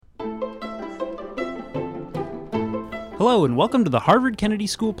Hello and welcome to the Harvard Kennedy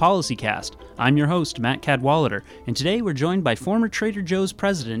School PolicyCast. I'm your host, Matt Cadwallader, and today we're joined by former Trader Joe's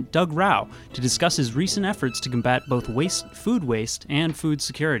president, Doug Rauch, to discuss his recent efforts to combat both food waste and food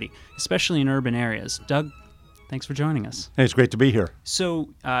security, especially in urban areas. Doug, thanks for joining us. Hey, it's great to be here. So,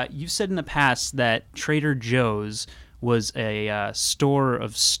 you've said in the past that Trader Joe's was a store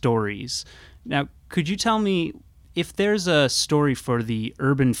of stories. Now, could you tell me if there's a story for the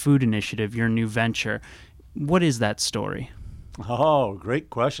Urban Food Initiative, your new venture, what is that story? Oh, great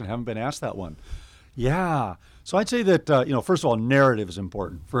question. Haven't been asked that one. Yeah. So I'd say that, first of all, narrative is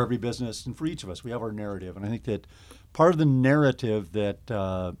important for every business and for each of us. We have our narrative. And I think that part of the narrative that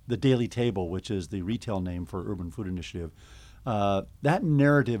the Daily Table, which is the retail name for Urban Food Initiative, that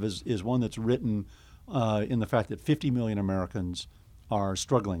narrative is one that's written in the fact that 50 million Americans are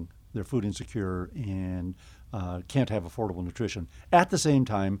struggling. They're food insecure and can't have affordable nutrition. At the same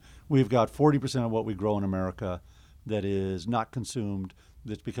time, we've got 40% of what we grow in America that is not consumed,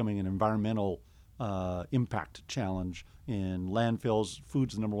 that's becoming an environmental impact challenge in landfills.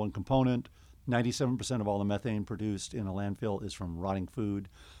 Food's the number one component. 97% of all the methane produced in a landfill is from rotting food.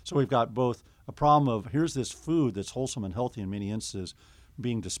 So we've got both a problem of here's this food that's wholesome and healthy in many instances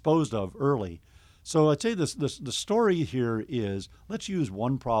being disposed of early. So I'd say the story here is let's use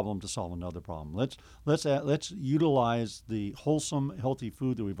one problem to solve another problem. Let's utilize the wholesome, healthy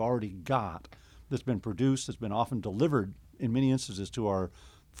food that we've already got that's been produced, that's been often delivered in many instances to our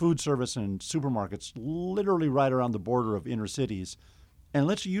food service and supermarkets, literally right around the border of inner cities, and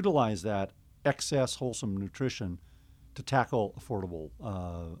let's utilize that excess wholesome nutrition to tackle affordable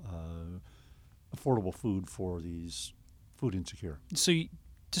food for these food insecure. So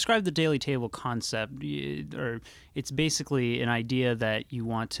describe the Daily Table concept, or it's basically an idea that you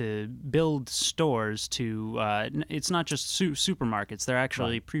want to build stores to, it's not just supermarkets, they're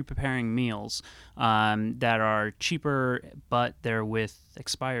actually Right. pre-preparing meals that are cheaper, but they're with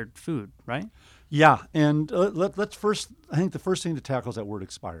expired food, right? Yeah, and let's first, I think the first thing to tackle is that word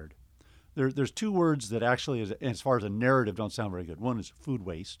expired. There's two words that actually, as far as a narrative, don't sound very good. One is food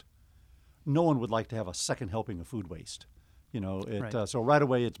waste. No one would like to have a second helping of food waste. Right. So right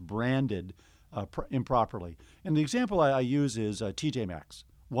away it's branded improperly. And the example I use is TJ Maxx,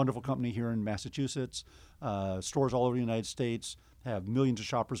 wonderful company here in Massachusetts, stores all over the United States, have millions of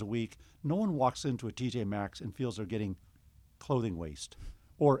shoppers a week. No one walks into a TJ Maxx and feels they're getting clothing waste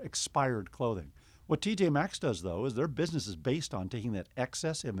or expired clothing. What TJ Maxx does, though, is their business is based on taking that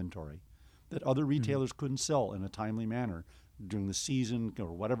excess inventory that other retailers couldn't sell in a timely manner during the season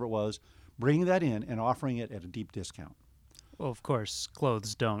or whatever it was, bringing that in and offering it at a deep discount. Well, of course,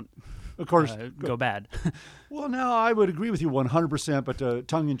 clothes don't go bad. Well, now I would agree with you 100%, but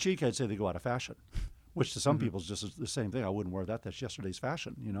tongue-in-cheek, I'd say they go out of fashion, which to some people is just the same thing. I wouldn't wear that. That's yesterday's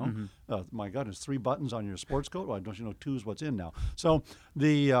fashion, My God, it's 3 buttons on your sports coat. Well, don't you know 2 is what's in now? So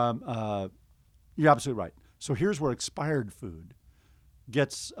you're absolutely right. So here's where expired food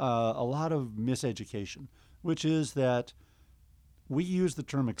gets a lot of miseducation, which is that we use the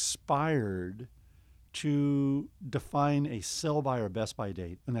term expired to define a sell-by or best-by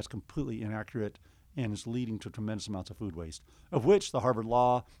date, and that's completely inaccurate and is leading to tremendous amounts of food waste, of which the Harvard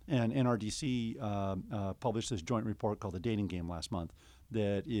Law and NRDC published this joint report called The Dating Game last month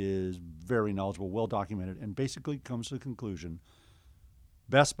that is very knowledgeable, well-documented, and basically comes to the conclusion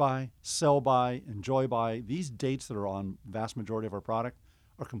best by, sell by, enjoy by, these dates that are on the vast majority of our product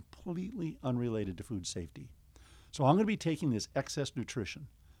are completely unrelated to food safety. So I'm going to be taking this excess nutrition,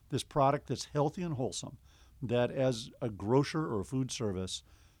 this product that's healthy and wholesome, that as a grocer or a food service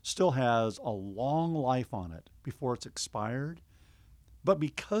still has a long life on it before it's expired. But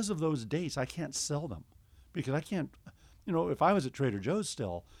because of those dates, I can't sell them because I can't, if I was at Trader Joe's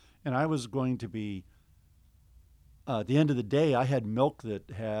still and I was going to be, at the end of the day, I had milk that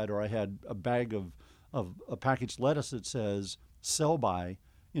had, or I had a bag of a packaged lettuce that says sell by,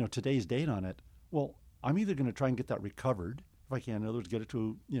 today's date on it. Well, I'm either going to try and get that recovered if I can, in other words, get it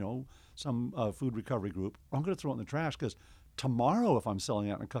to, some food recovery group, or I'm going to throw it in the trash because tomorrow if I'm selling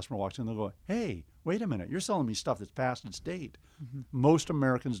it and a customer walks in, they'll go, hey, wait a minute, you're selling me stuff that's past its date. Mm-hmm. Most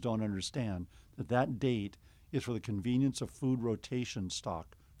Americans don't understand that date is for the convenience of food rotation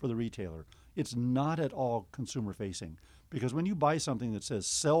stock for the retailer. It's not at all consumer facing because when you buy something that says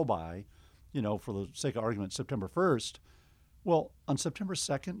sell by, for the sake of argument, September 1st, well, on September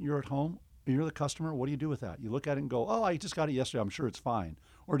 2nd, you're at home, you're the customer, what do you do with that? You look at it and go, oh, I just got it yesterday, I'm sure it's fine.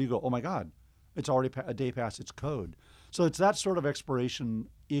 Or do you go, oh my God, it's already a day past its code. So it's that sort of expiration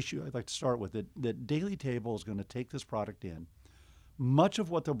issue I'd like to start with, that Daily Table is going to take this product in. Much of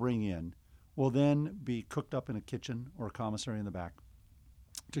what they'll bring in will then be cooked up in a kitchen or a commissary in the back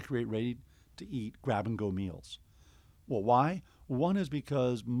to create ready-to-eat grab-and-go meals. Well, why? One is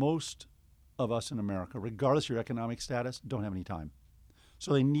because most of us in America, regardless of your economic status, don't have any time.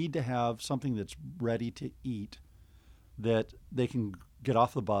 So they need to have something that's ready to eat that they can get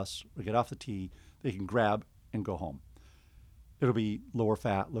off the bus or get off the T, they can grab and go home. It'll be lower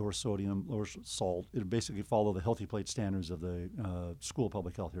fat, lower sodium, lower salt. It'll basically follow the healthy plate standards of the School of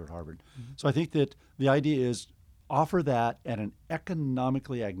Public Health here at Harvard. Mm-hmm. So I think that the idea is offer that at an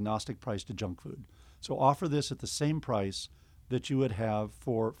economically agnostic price to junk food. So offer this at the same price that you would have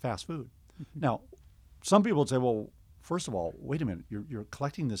for fast food. Mm-hmm. Now, some people would say, well, first of all, wait a minute, you're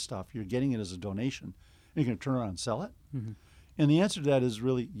collecting this stuff, you're getting it as a donation, and you're going to turn around and sell it? Mm-hmm. And the answer to that is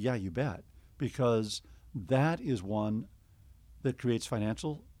really, yeah, you bet, because that is one that creates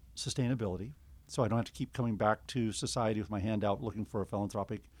financial sustainability. So I don't have to keep coming back to society with my hand out looking for a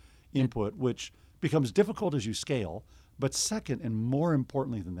philanthropic input, which becomes difficult as you scale. But second, and more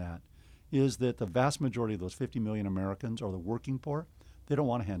importantly than that, is that the vast majority of those 50 million Americans are the working poor. They don't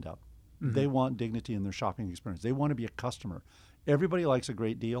want a handout. Mm-hmm. They want dignity in their shopping experience. They want to be a customer. Everybody likes a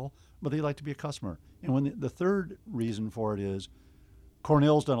great deal, but they like to be a customer. And when the third reason for it is,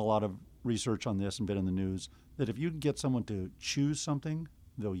 Cornell's done a lot of research on this and been in the news, that if you can get someone to choose something,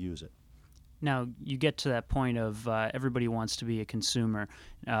 they'll use it. Now, you get to that point of everybody wants to be a consumer.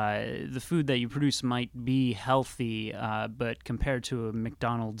 The food that you produce might be healthy, but compared to a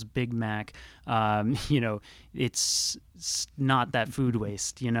McDonald's Big Mac, it's not that food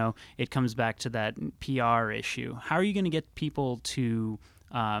waste. It comes back to that PR issue. How are you going to get people to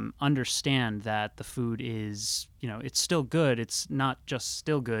understand that the food is, it's still good. It's not just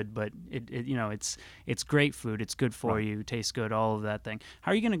still good, but it's great food. It's good for you, tastes good, all of that thing.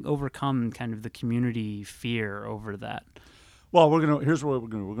 How are you going to overcome kind of the community fear over that? Well, here's what we're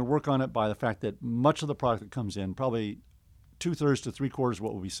going to do. We're going to work on it by the fact that much of the product that comes in, probably 2/3 to 3/4 of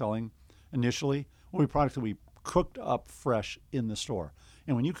what we'll be selling initially, will be product that we cooked up fresh in the store.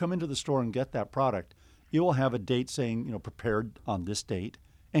 And when you come into the store and get that product, it will have a date saying, prepared on this date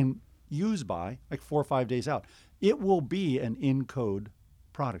and used by like 4 or 5 days out. It will be an in-code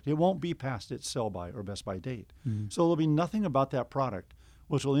product. It won't be past its sell-by or best-by date. Mm-hmm. So there'll be nothing about that product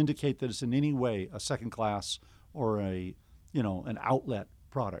which will indicate that it's in any way a second class or an outlet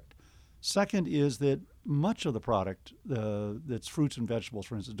product. Second is that much of the product that's fruits and vegetables,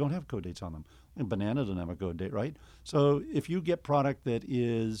 for instance, don't have code dates on them. And banana doesn't have a code date, right? So if you get product that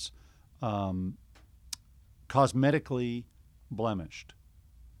is cosmetically blemished,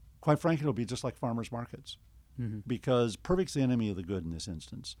 quite frankly, it'll be just like farmers markets, because perfect's the enemy of the good in this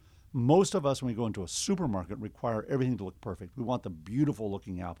instance. Most of us, when we go into a supermarket, require everything to look perfect. We want the beautiful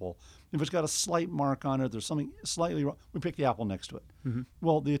looking apple. If it's got a slight mark on it, there's something slightly wrong, we pick the apple next to it. Mm-hmm.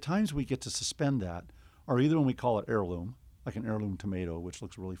 Well, the times we get to suspend that are either when we call it heirloom, like an heirloom tomato, which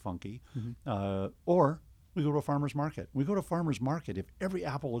looks really funky, or we go to a farmer's market. We go to a farmer's market. If every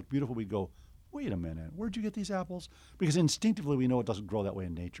apple looked beautiful, we go, wait a minute, where'd you get these apples? Because instinctively we know it doesn't grow that way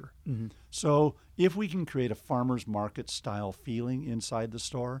in nature. Mm-hmm. So if we can create a farmer's market style feeling inside the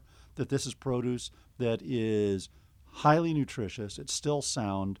store, that this is produce that is highly nutritious, it's still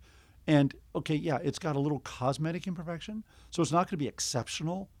sound, and it's got a little cosmetic imperfection, so it's not going to be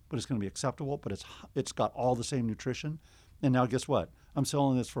exceptional, but it's going to be acceptable, but it's got all the same nutrition. And now guess what? I'm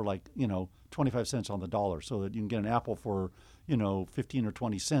selling this for 25 cents on the dollar, so that you can get an apple for 15 or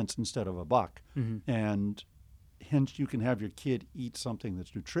 20 cents instead of $1. Mm-hmm. And hence you can have your kid eat something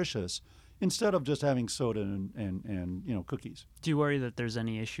that's nutritious instead of just having soda and cookies. Do you worry that there's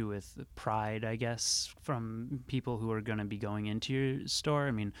any issue with pride, I guess, from people who are going to be going into your store?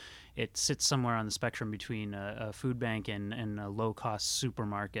 I mean, it sits somewhere on the spectrum between a food bank and a low-cost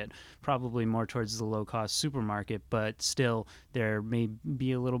supermarket, probably more towards the low-cost supermarket, but still there may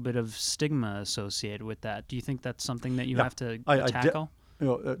be a little bit of stigma associated with that. Do you think that's something that you have to tackle?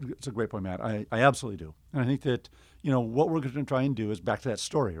 It's a great point, Matt. I absolutely do. And I think that, what we're going to try and do is back to that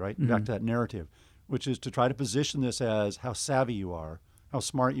story, right? Mm-hmm. Back to that narrative, which is to try to position this as how savvy you are, how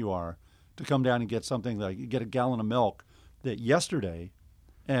smart you are, to come down and get something like you get a gallon of milk that yesterday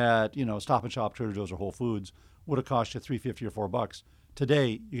at, Stop and Shop, Trader Joe's, or Whole Foods would have cost you $3.50 or $4.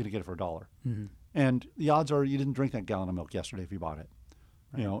 Today, you're going to get it for $1. Mm-hmm. And the odds are you didn't drink that gallon of milk yesterday if you bought it,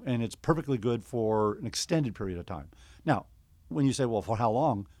 right. And it's perfectly good for an extended period of time. Now, when you say, well, for how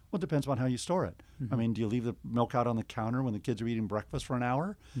long? Well, it depends on how you store it. Mm-hmm. I mean, do you leave the milk out on the counter when the kids are eating breakfast for an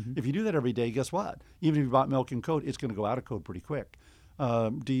hour? Mm-hmm. If you do that every day, guess what? Even if you bought milk in code, it's going to go out of code pretty quick.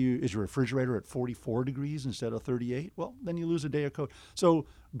 Is your refrigerator at 44 degrees instead of 38? Well, then you lose a day of code. So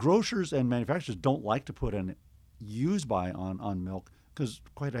grocers and manufacturers don't like to put an use by on milk because,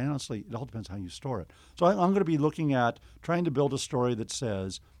 quite honestly, it all depends how you store it. So I'm going to be looking at trying to build a story that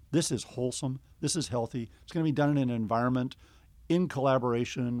says This is wholesome. This is healthy. It's going to be done in an environment in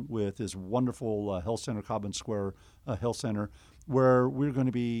collaboration with this wonderful health center, Cobham Square Health Center, where we're going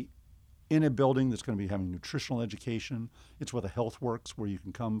to be in a building that's going to be having nutritional education. It's where the Health Works, where you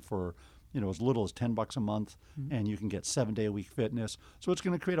can come for as little as $10 a month, and you can get 7-day-a-week fitness. So it's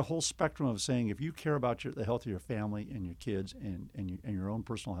going to create a whole spectrum of saying, if you care about the health of your family and your kids and your own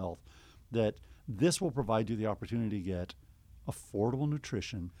personal health, that this will provide you the opportunity to get affordable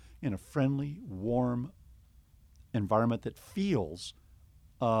nutrition in a friendly, warm environment that feels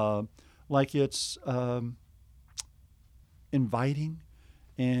like it's inviting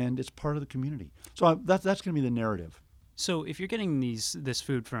and it's part of the community. So that's going to be the narrative. So if you're getting this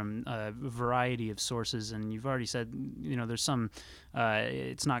food from a variety of sources, and you've already said, there's some,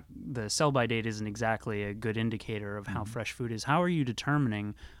 it's not, the sell-by date isn't exactly a good indicator of how fresh food is. How are you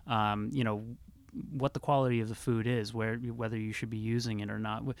determining, what the quality of the food is, whether you should be using it or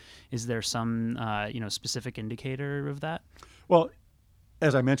not? Is there some, specific indicator of that? Well,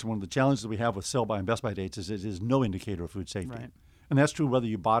 as I mentioned, one of the challenges we have with sell-by and best-by dates is it is no indicator of food safety. Right. And that's true whether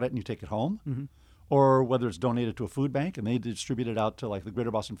you bought it and you take it home, or whether it's donated to a food bank and they distribute it out to, like, the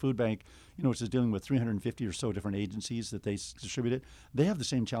Greater Boston Food Bank, which is dealing with 350 or so different agencies that they distribute it. They have the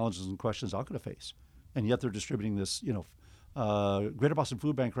same challenges and questions I'm going to face. And yet they're distributing this, Greater Boston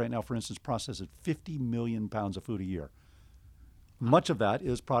Food Bank right now, for instance, processes 50 million pounds of food a year. Much of that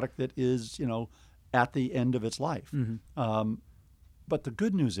is product that is, at the end of its life. But the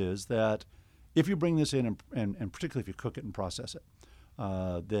good news is that if you bring this in, and particularly if you cook it and process it,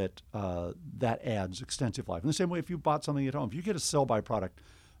 that adds extensive life. In the same way, if you bought something at home, if you get a sell-by product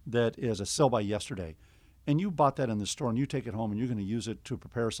that is a sell-by yesterday, and you bought that in the store and you take it home and you're going to use it to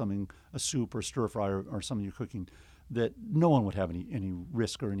prepare something, a soup or stir fry or something you're cooking, that no one would have any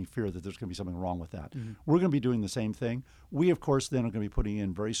risk or any fear that there's going to be something wrong with that. We're going to be doing the same thing. We, of course, then are going to be putting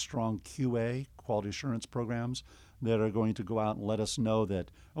in very strong QA, quality assurance programs, that are going to go out and let us know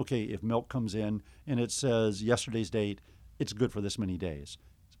that, okay, if milk comes in and it says yesterday's date, it's good for this many days.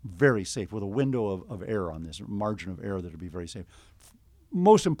 It's very safe, with a window of error on this, a margin of error that will be very safe.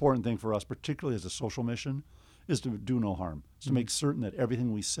 Most important thing for us, particularly as a social mission, is to do no harm. It's to make certain that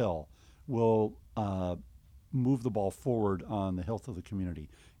everything we sell will move the ball forward on the health of the community.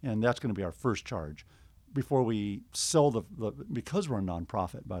 And that's going to be our first charge. Before we sell because we're a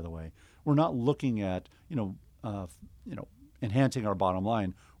nonprofit, by the way, we're not looking at, enhancing our bottom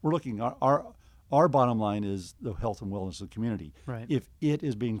line. We're looking our bottom line is the health and wellness of the community. Right. If it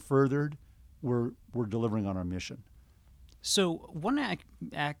is being furthered, we're delivering on our mission. So one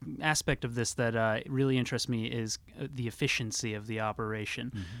aspect of this that really interests me is the efficiency of the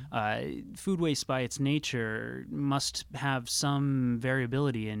operation. Food waste, by its nature, must have some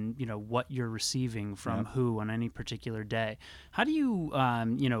variability in what you're receiving from who on any particular day. How do you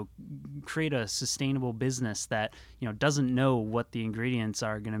create a sustainable business that doesn't know what the ingredients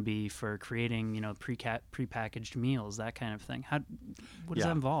are going to be for creating prepackaged meals, that kind of thing? What does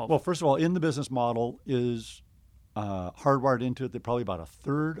that involve? Well, first of all, in the business model is hardwired into it that probably about a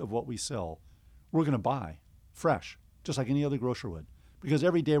third of what we sell we're going to buy fresh, just like any other grocer would, because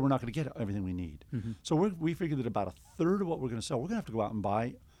every day we're not going to get everything we need. So we figured that about a third of what we're going to sell, we're going to have to go out and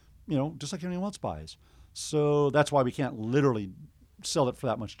buy, just like anyone else buys. So that's why we can't literally sell it for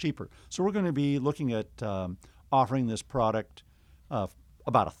that much cheaper. So we're going to be looking at offering this product.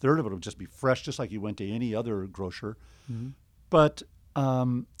 About a third of it will just be fresh, just like you went to any other grocer. But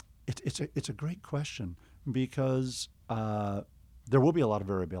it's a great question, because there will be a lot of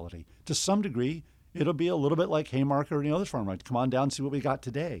variability. To some degree, it'll be a little bit like Haymarket or any other farm, right? Come on down and see what we got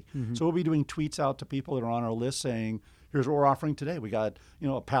today. So we'll be doing tweets out to people that are on our list saying, here's what we're offering today. We got,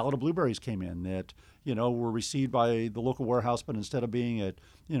 a pallet of blueberries came in that, were received by the local warehouse, but instead of being at,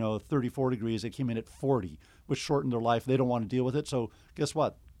 34 degrees, they came in at 40, which shortened their life. They don't want to deal with it. So guess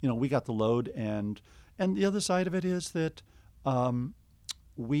what? We got the load. And the other side of it is that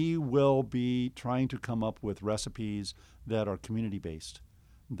we will be trying to come up with recipes that are community-based,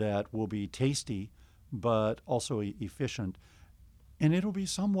 that will be tasty, but also efficient. And it'll be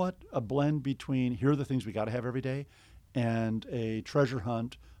somewhat a blend between, here are the things we got to have every day, and a treasure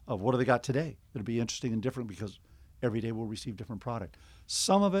hunt of what do they got today. It'll be interesting and different because every day we'll receive different product.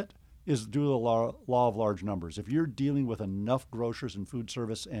 Some of it is due to the law of large numbers. If you're dealing with enough grocers and food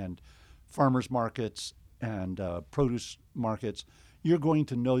service and farmers markets and produce markets, you're going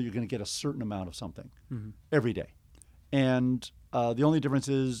to know you're going to get a certain amount of something every day. And the only difference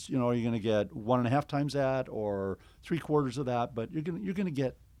is, are you going to get 1.5 times that or 3/4 of that? But you're going to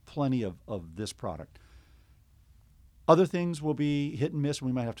get plenty of this product. Other things will be hit and miss, and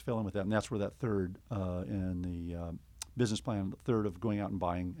we might have to fill in with that. And that's where that third in the business plan, a third of going out and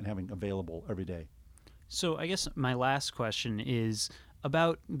buying and having available every day. So I guess my last question is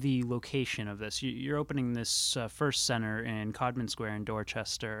about the location of this. You're opening this first center in Codman Square in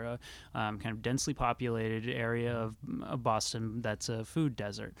Dorchester, kind of densely populated area of Boston that's a food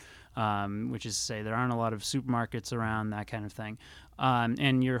desert, which is to say there aren't a lot of supermarkets around, that kind of thing.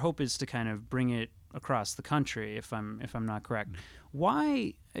 And your hope is to kind of bring it across the country, if I'm not correct.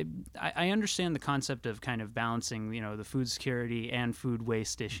 Why? I understand the concept of kind of balancing, the food security and food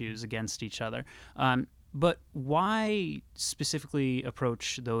waste issues against each other. But why specifically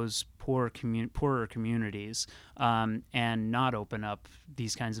approach those poorer communities and not open up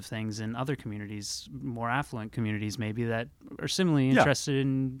these kinds of things in other communities, more affluent communities maybe, that are similarly interested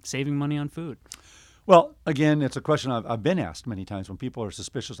in saving money on food? Well, again, it's a question I've been asked many times when people are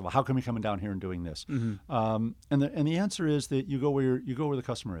suspicious of how come you're coming down here and doing this. And the answer is that you go where the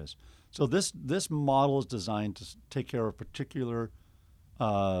customer is. So this model is designed to take care of particular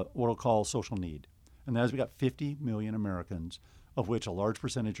what we'll call social need. And that is, we got 50 million Americans, of which a large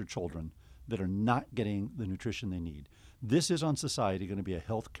percentage are children, that are not getting the nutrition they need. This is on society going to be a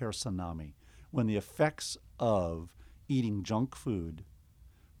healthcare tsunami when the effects of eating junk food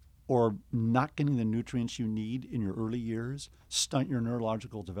or not getting the nutrients you need in your early years stunt your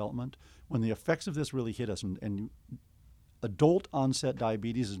neurological development. When the effects of this really hit us, and adult onset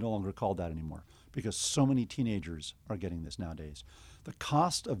diabetes is no longer called that anymore because so many teenagers are getting this nowadays. The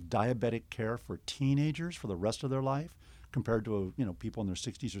cost of diabetic care for teenagers for the rest of their life compared to people in their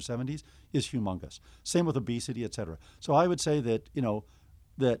 60s or 70s is humongous. Same with obesity, et cetera. So I would say that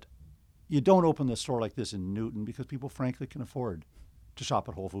that you don't open the store like this in Newton because people frankly can afford to shop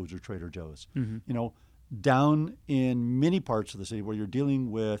at Whole Foods or Trader Joe's. Down in many parts of the city where you're dealing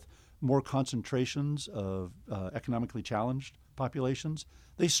with more concentrations of economically challenged populations,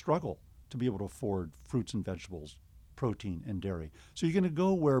 they struggle to be able to afford fruits and vegetables, protein and dairy. So you're going to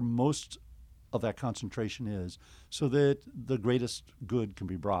go where most of that concentration is so that the greatest good can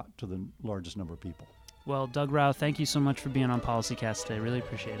be brought to the largest number of people. Well, Doug Rauch, thank you so much for being on PolicyCast today. Really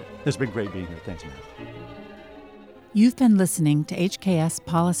appreciate it. It's been great being here. Thanks, Matt. You've been listening to HKS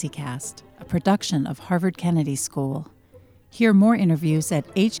PolicyCast, a production of Harvard Kennedy School. Hear more interviews at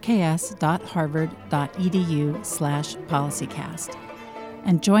hks.harvard.edu/PolicyCast.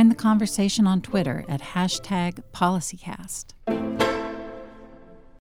 And join the conversation on Twitter at #PolicyCast.